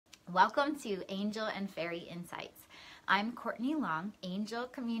Welcome to Angel and Fairy Insights. I'm Courtney Long, angel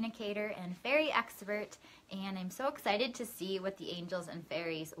communicator and fairy expert, and I'm so excited to see what the angels and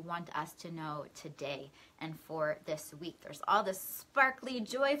fairies want us to know today and for this week. There's all this sparkly,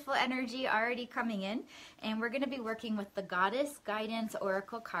 joyful energy already coming in, and we're going to be working with the Goddess Guidance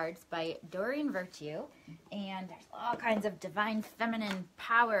Oracle cards by Doreen Virtue, and there's all kinds of divine feminine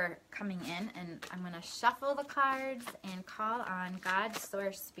power coming in, and I'm going to shuffle the cards and call on God,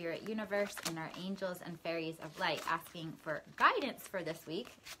 Source, Spirit, Universe, and our angels and fairies of light, asking for guidance for this week.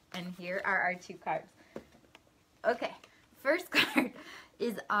 And here are our two cards. Okay, first card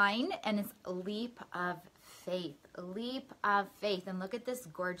is Ein, and it's a leap of faith. A leap of faith. And look at this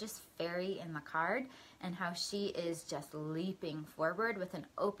gorgeous fairy in the card and how she is just leaping forward with an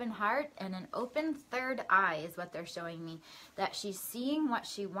open heart and an open third eye is what they're showing me. That she's seeing what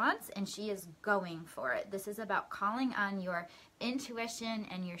she wants and she is going for it. This is about calling on your intuition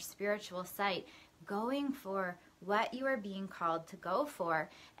and your spiritual sight, going for what you are being called to go for.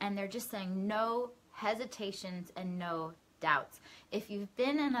 And they're just saying no hesitations and no doubts. If you've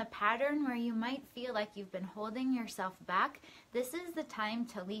been in a pattern where you might feel like you've been holding yourself back, this is the time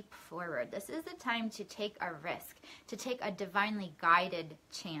to leap forward. This is the time to take a risk, to take a divinely guided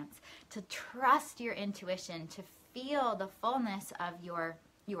chance, to trust your intuition, to feel the fullness of your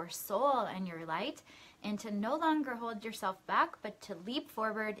soul and your light, and to no longer hold yourself back, but to leap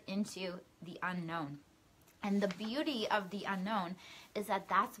forward into the unknown. And the beauty of the unknown is that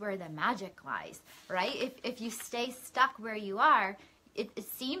that's where the magic lies, right? If you stay stuck where you are, it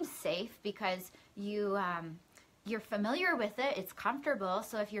seems safe because you're familiar with it, it's comfortable.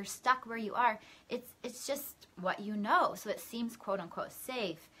 So if you're stuck where you are, it's just what you know. So it seems quote unquote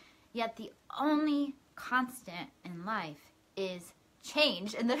safe. Yet the only constant in life is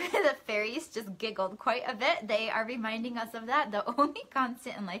change. And the fairies just giggled quite a bit. They are reminding us of that. The only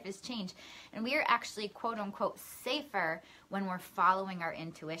constant in life is change. And we are actually quote unquote safer when we're following our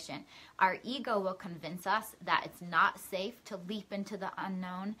intuition. Our ego will convince us that it's not safe to leap into the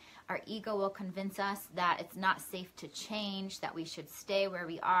unknown. Our ego will convince us that it's not safe to change, that we should stay where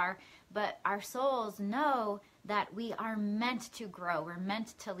we are. But our souls know that we are meant to grow. We're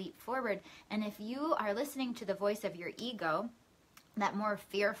meant to leap forward. And if you are listening to the voice of your ego, that more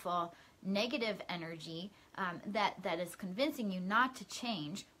fearful, negative energy that is convincing you not to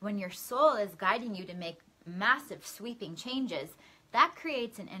change, when your soul is guiding you to make massive sweeping changes, that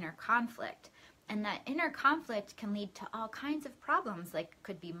creates an inner conflict. And that inner conflict can lead to all kinds of problems, like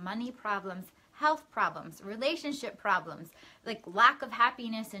could be money problems, health problems, relationship problems, like lack of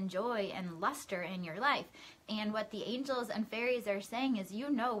happiness and joy and luster in your life. And what the angels and fairies are saying is you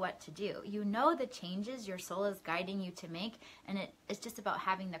know what to do. You know the changes your soul is guiding you to make, and it's just about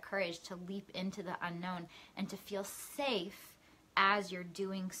having the courage to leap into the unknown and to feel safe as you're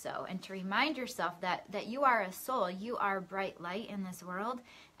doing so, and to remind yourself that you are a soul, you are bright light in this world,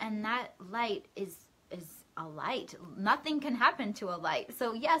 and that light is a light. Nothing can happen to a light.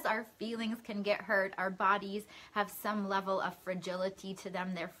 So yes, our feelings can get hurt. Our bodies have some level of fragility to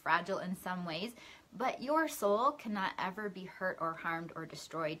them. They're fragile in some ways. But your soul cannot ever be hurt or harmed or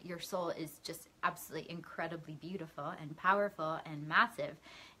destroyed. Your soul is just absolutely incredibly beautiful and powerful and massive.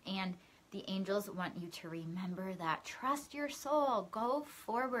 And the angels want you to remember that. Trust your soul. Go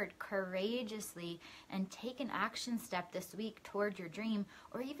forward courageously and take an action step this week toward your dream,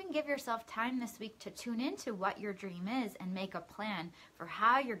 or even give yourself time this week to tune into what your dream is and make a plan for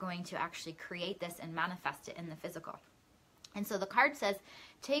how you're going to actually create this and manifest it in the physical. And so the card says,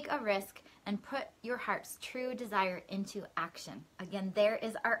 take a risk and put your heart's true desire into action. Again, there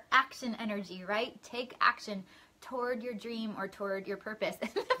is our action energy, right? Take action toward your dream or toward your purpose.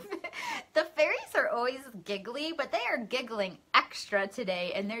 The fairies are always giggly, but they are giggling extra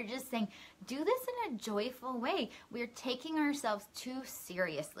today, and they're just saying, do this in a joyful way. We're taking ourselves too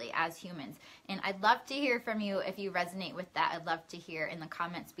seriously as humans. And I'd love to hear from you if you resonate with that. I'd love to hear in the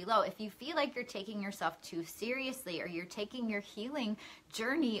comments below. If you feel like you're taking yourself too seriously, or you're taking your healing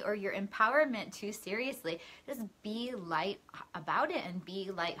journey or your empowerment too seriously, just be light about it and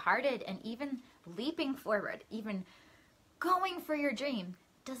be lighthearted, and even leaping forward, even going for your dream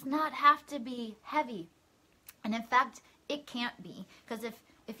does not have to be heavy. And in fact, it can't be, because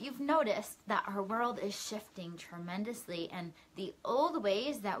if you've noticed that our world is shifting tremendously, and the old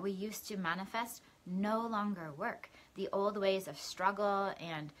ways that we used to manifest no longer work. The old ways of struggle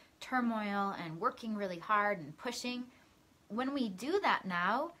and turmoil and working really hard and pushing, when we do that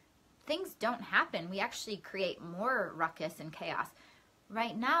now, things don't happen. We actually create more ruckus and chaos.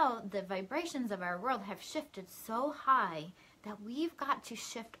 Right now, the vibrations of our world have shifted so high that we've got to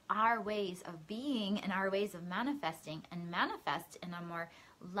shift our ways of being and our ways of manifesting, and manifest in a more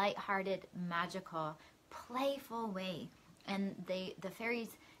lighthearted, magical, playful way. And the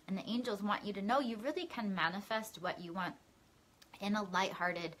fairies and the angels want you to know you really can manifest what you want in a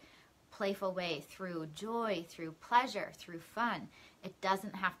lighthearted, playful way, through joy, through pleasure, through fun. It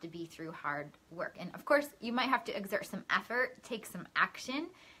doesn't have to be through hard work. And of course, you might have to exert some effort, take some action,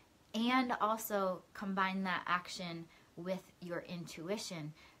 and also combine that action with your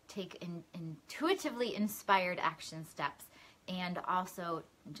intuition. Take intuitively inspired action steps, and also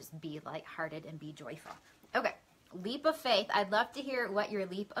just be lighthearted and be joyful. Okay, leap of faith. I'd love to hear what your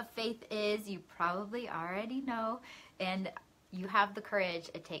leap of faith is. You probably already know, and you have the courage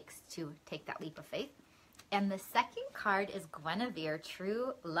it takes to take that leap of faith. And the second card is Guinevere,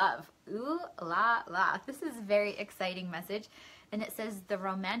 True Love. Ooh la la. This is a very exciting message. And it says, the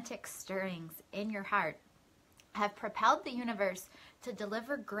romantic stirrings in your heart have propelled the universe to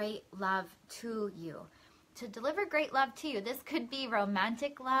deliver great love to you. To deliver great love to you. This could be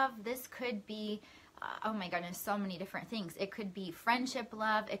romantic love. This could be, oh my goodness, so many different things. It could be friendship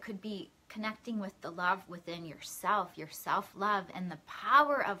love. It could be connecting with the love within yourself, your self-love, and the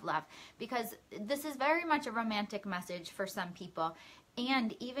power of love. Because this is very much a romantic message for some people.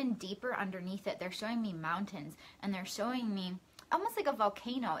 And even deeper underneath it, they're showing me mountains, and they're showing me almost like a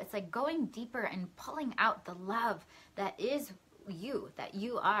volcano. It's like going deeper and pulling out the love that is you, that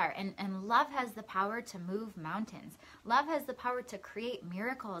you are. And love has the power to move mountains. Love has the power to create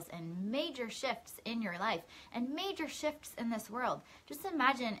miracles and major shifts in your life and major shifts in this world. Just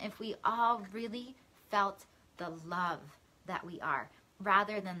imagine if we all really felt the love that we are,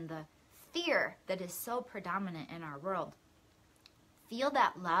 rather than the fear that is so predominant in our world. Feel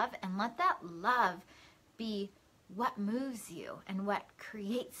that love, and let that love be what moves you and what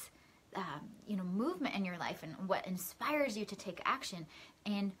creates movement in your life, and what inspires you to take action.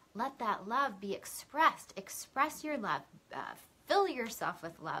 And let that love be expressed. Express your love. Fill yourself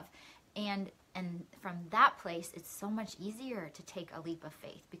with love. And from that place, it's so much easier to take a leap of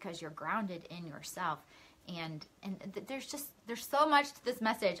faith, because you're grounded in yourself. And there's so much to this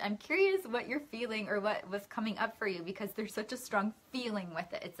message. I'm curious what you're feeling, or what was coming up for you, because there's such a strong feeling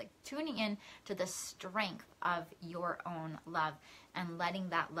with it. It's like tuning in to the strength of your own love and letting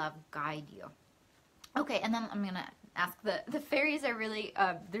that love guide you. Okay, and then I'm gonna ask the fairies are really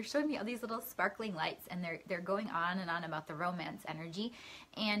they're showing me all these little sparkling lights, and they're going on and on about the romance energy,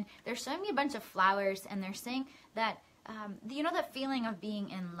 and they're showing me a bunch of flowers, and they're saying that that feeling of being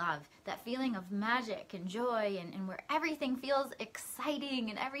in love, that feeling of magic and joy, and where everything feels exciting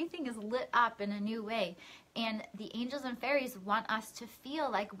and everything is lit up in a new way. And the angels and fairies want us to feel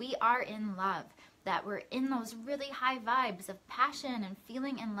like we are in love, that we're in those really high vibes of passion and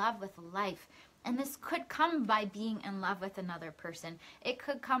feeling in love with life. And this could come by being in love with another person. It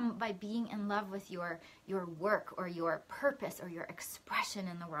could come by being in love with your work, or your purpose, or your expression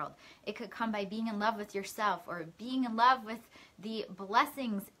in the world. It could come by being in love with yourself, or being in love with the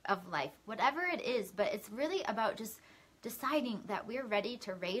blessings of life. Whatever it is, but it's really about just deciding that we're ready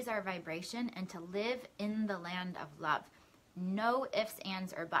to raise our vibration and to live in the land of love. No ifs,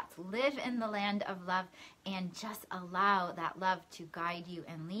 ands, or buts. Live in the land of love, and just allow that love to guide you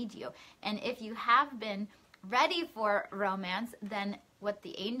and lead you. And if you have been ready for romance, then what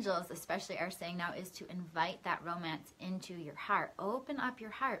the angels especially are saying now is to invite that romance into your heart. Open up your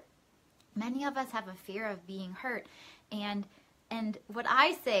heart. Many of us have a fear of being hurt, and what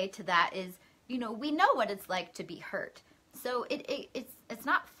I say to that is, we know what it's like to be hurt. So it's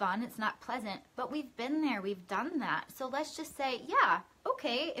not fun, it's not pleasant, but we've been there, we've done that. So let's just say, yeah,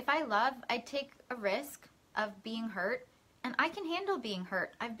 okay, if I love, I take a risk of being hurt, and I can handle being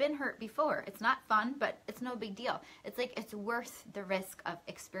hurt. I've been hurt before. It's not fun, but it's no big deal. It's like it's worth the risk of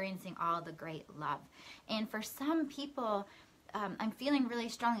experiencing all the great love. And for some people, I'm feeling really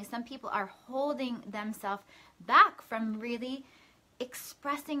strongly, some people are holding themselves back from really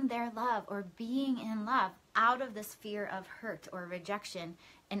expressing their love or being in love out of this fear of hurt or rejection,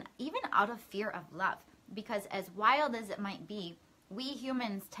 and even out of fear of love. Because as wild as it might be, we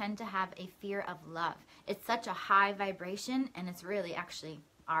humans tend to have a fear of love. It's such a high vibration, and it's really actually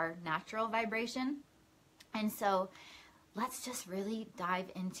our natural vibration. And so let's just really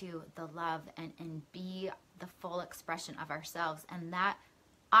dive into the love and be the full expression of ourselves. And that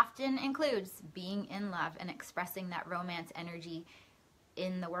often includes being in love and expressing that romance energy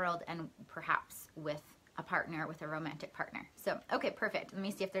in the world, and perhaps with a partner, with a romantic partner. So, okay, perfect. Let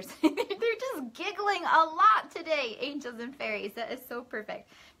me see if there's, they're just giggling a lot today, angels and fairies. That is so perfect.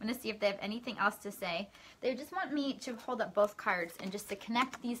 I'm going to see if they have anything else to say. They just want me to hold up both cards and just to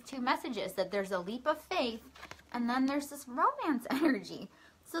connect these two messages, that there's a leap of faith, and then there's this romance energy.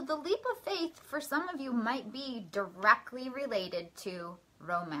 So the leap of faith for some of you might be directly related to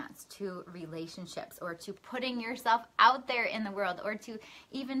romance, to relationships, or to putting yourself out there in the world, or to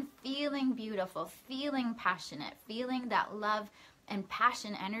even feeling beautiful, feeling passionate, feeling that love and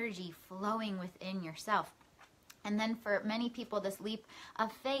passion energy flowing within yourself. And then for many people, this leap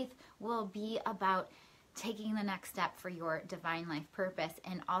of faith will be about taking the next step for your divine life purpose,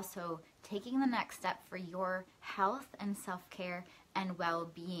 and also taking the next step for your health and self-care and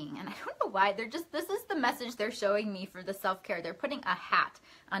well-being. And I don't know why, this is the message they're showing me for the self-care. They're putting a hat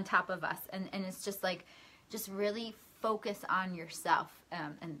on top of us, and it's just like, just really focus on yourself.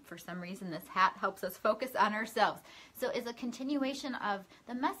 And for some reason, this hat helps us focus on ourselves. So it's a continuation of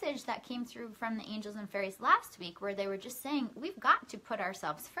the message that came through from the Angels and Fairies last week, where they were just saying, we've got to put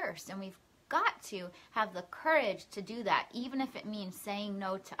ourselves first, and we've got to have the courage to do that, even if it means saying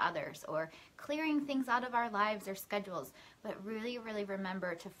no to others or clearing things out of our lives or schedules. But really, really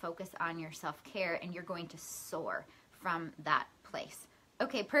remember to focus on your self-care, and you're going to soar from that place.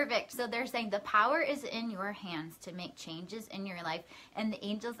 Okay, perfect. So they're saying the power is in your hands to make changes in your life, and the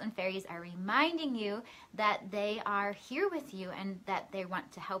Angels and Fairies are reminding you that they are here with you and that they want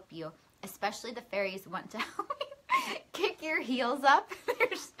to help you. Especially the fairies want to help you kick your heels up.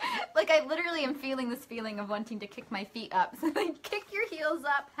 Like, I literally am feeling this feeling of wanting to kick my feet up. So like, kick your heels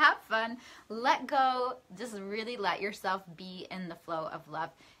up, have fun, let go, just really let yourself be in the flow of love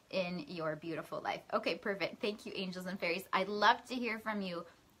in your beautiful life. Okay, perfect. Thank you, Angels and Fairies. I'd love to hear from you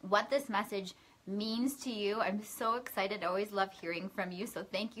what this message means to you. I'm so excited. I always love hearing from you, so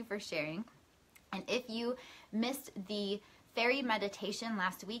thank you for sharing. And if you missed the fairy meditation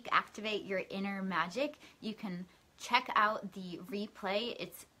last week, Activate Your Inner Magic, you can check out the replay.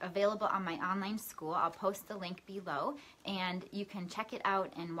 It's available on my online school. I'll post the link below, and you can check it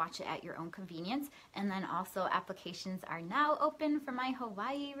out and watch it at your own convenience. And then also, applications are now open for my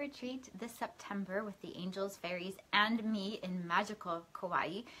Hawaii retreat this September with the Angels, Fairies, and me in magical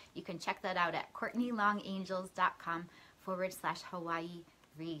Kauai. You can check that out at CourtneyLongAngels.com/Hawaii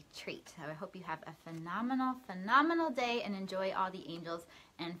retreat. So I hope you have a phenomenal, phenomenal day and enjoy all the angels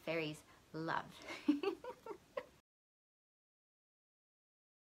and fairies love.